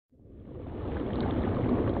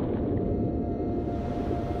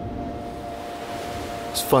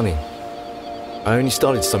It's funny. I only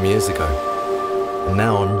started some years ago, and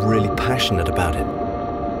now I'm really passionate about it.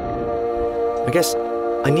 I guess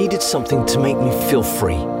I needed something to make me feel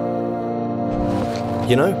free.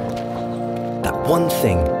 You know, that one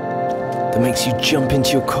thing that makes you jump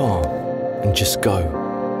into your car and just go.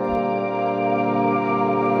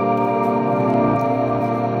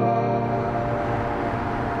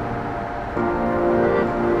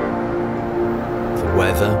 The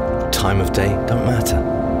weather, time of day, don't matter.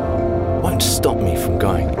 Won't stop me from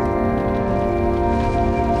going.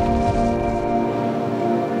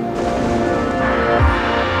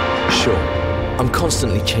 Sure, I'm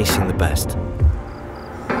constantly chasing the best.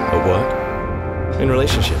 At work, in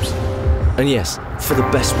relationships, and yes, for the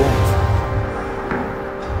best wife.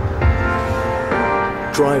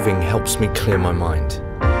 Driving helps me clear my mind.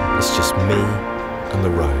 It's just me and the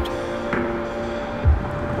road.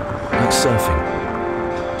 Like surfing,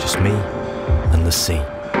 just me and the sea.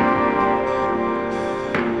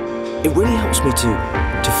 It really helps me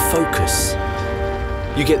to focus.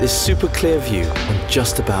 You get this super clear view on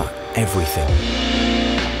just about everything.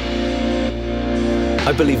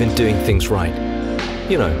 I believe in doing things right.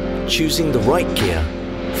 You know, choosing the right gear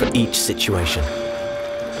for each situation.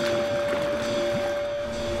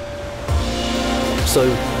 So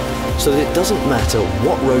that it doesn't matter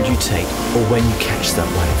what road you take or when you catch that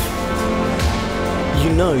wave. You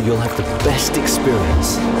know you'll have the best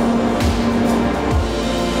experience.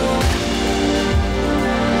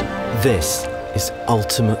 This is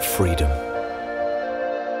ultimate freedom.